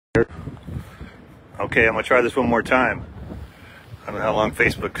Okay, I'm gonna try this one more time. I don't know how long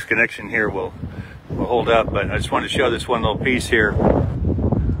Facebook's connection here will hold up, but I just wanted to show this one little piece here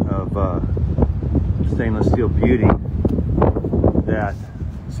of stainless steel beauty that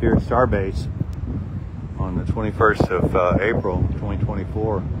is here at Starbase on the 21st of April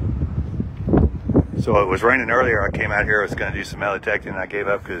 2024. So it was raining earlier. I came out here. I was going to do some metal detecting, and I gave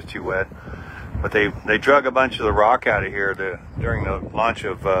up because it's too wet. But they drug a bunch of the rock out of here during the launch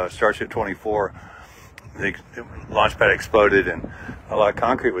of Starship 24. The launch pad exploded and a lot of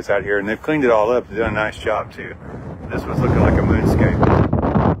concrete was out here, and they've cleaned it all up. They've done a nice job too. This was looking like a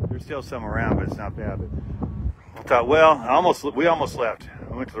moonscape. There's still some around, but it's not bad. But I thought, well, we almost left.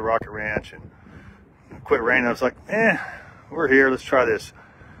 I went to the Rocket Ranch and it quit raining. I was like, we're here. Let's try this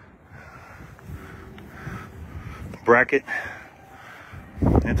bracket,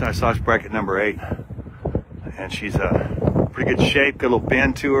 anti-slash bracket number 8, and she's pretty good shape. Got a little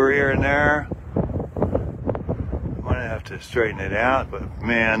bend to her here and there. Might have to straighten it out, but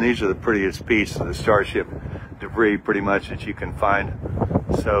man, these are the prettiest pieces of the Starship debris pretty much that you can find.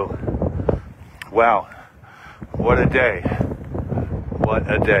 So, wow, what a day. What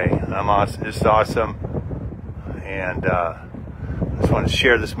a day. It's awesome. And I just wanted to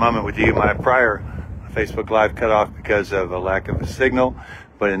share this moment with you. My prior Facebook Live cut off because of a lack of a signal,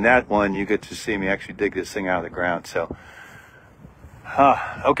 but in that one you get to see me actually dig this thing out of the ground. So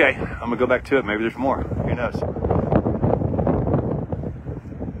okay, I'm gonna go back to it. Maybe there's more, who knows.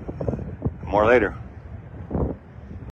 More later.